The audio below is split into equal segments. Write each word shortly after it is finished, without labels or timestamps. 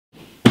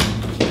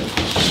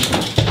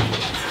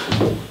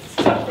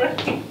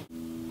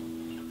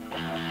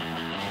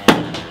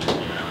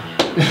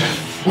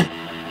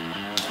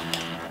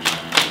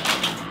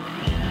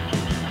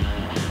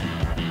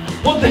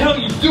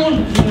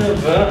Go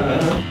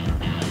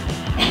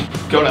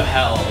to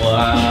hell.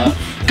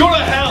 Go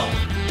to hell!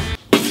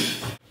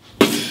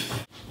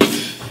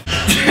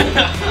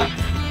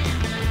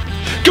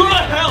 Go to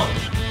hell!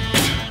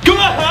 Go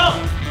to hell!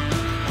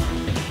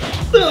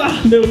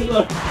 No.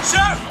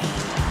 Chef!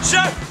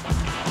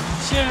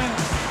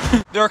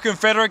 They're a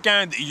Confederate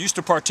gang that used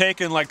to partake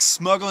in like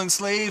smuggling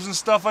slaves and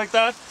stuff like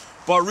that.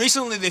 But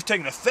recently they've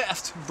taken a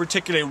theft,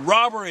 particularly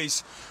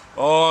robberies.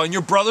 Oh, in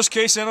your brother's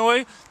case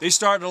anyway, they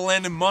started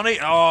lending money.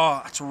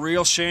 Oh, it's a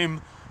real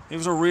shame.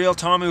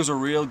 Tommy was a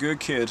real good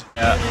kid.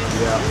 Yep.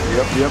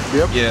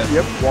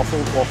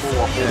 Waffle,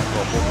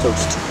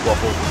 toast,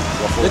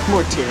 waffle. Look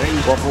more teary.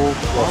 Waffle.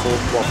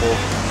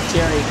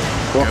 Teary.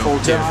 Waffle,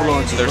 for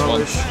lunch. There's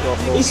one.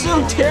 He's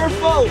so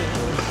tearful!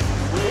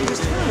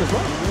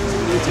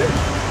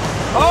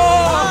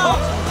 Oh!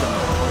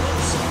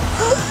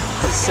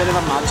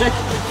 Cinema magic.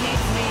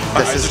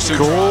 This is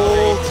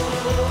cold.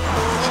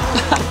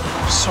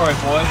 Sorry,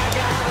 boy.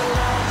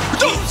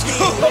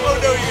 Oh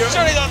no, you.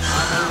 Sorry, that.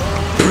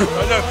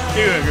 Oh no,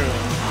 here.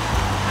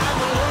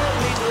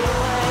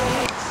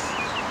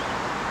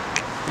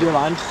 You're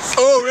lying.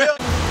 Oh really?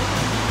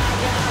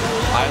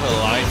 I have a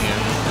line here.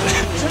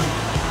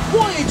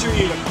 What age are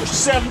you? Like you're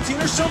 17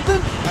 or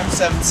something? I'm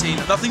 17.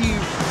 Nothing you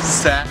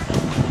said.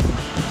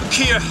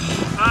 Here,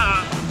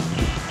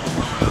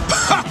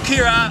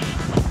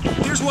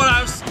 here's what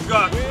I've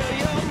got.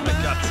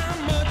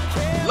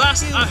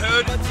 Last I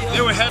heard,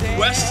 they were heading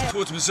west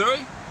towards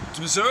Missouri.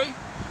 To Missouri?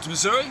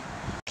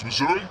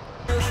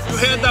 You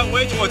head that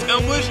way towards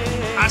Elmwood,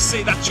 I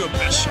say that's your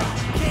best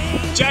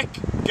shot. Jack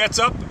gets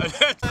up and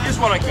here's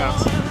what I got.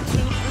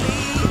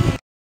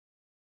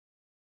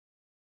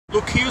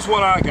 Look, here's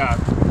what I got.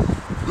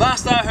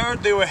 Last I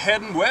heard, they were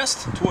heading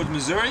west towards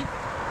Missouri.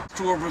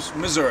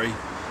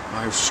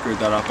 I screwed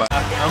that up.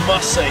 I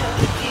must say,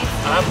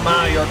 I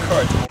admire your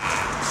courage.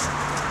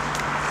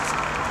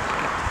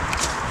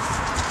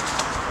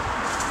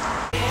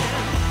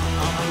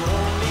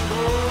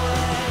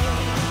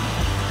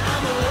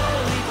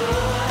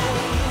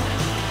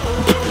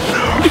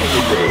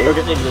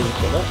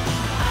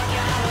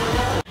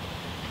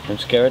 I'm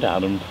scared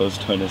Adam pulls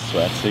down his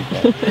sweatsuit.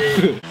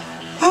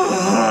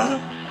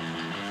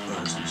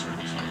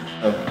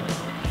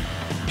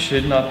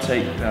 Should not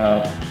take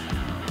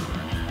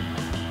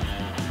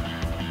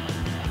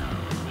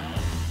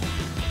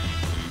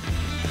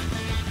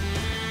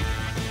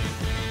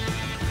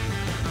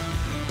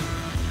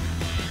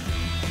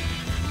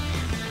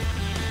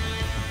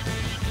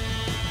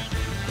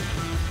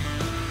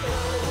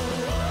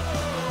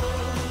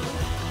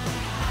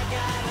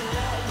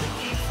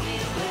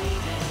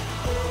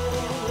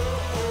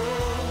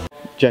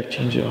Jack,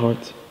 change it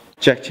hearts.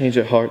 Jack, change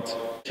it hearts.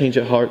 Change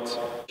it hearts.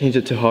 Change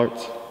it to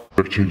hearts.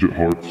 Jack, change it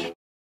hearts.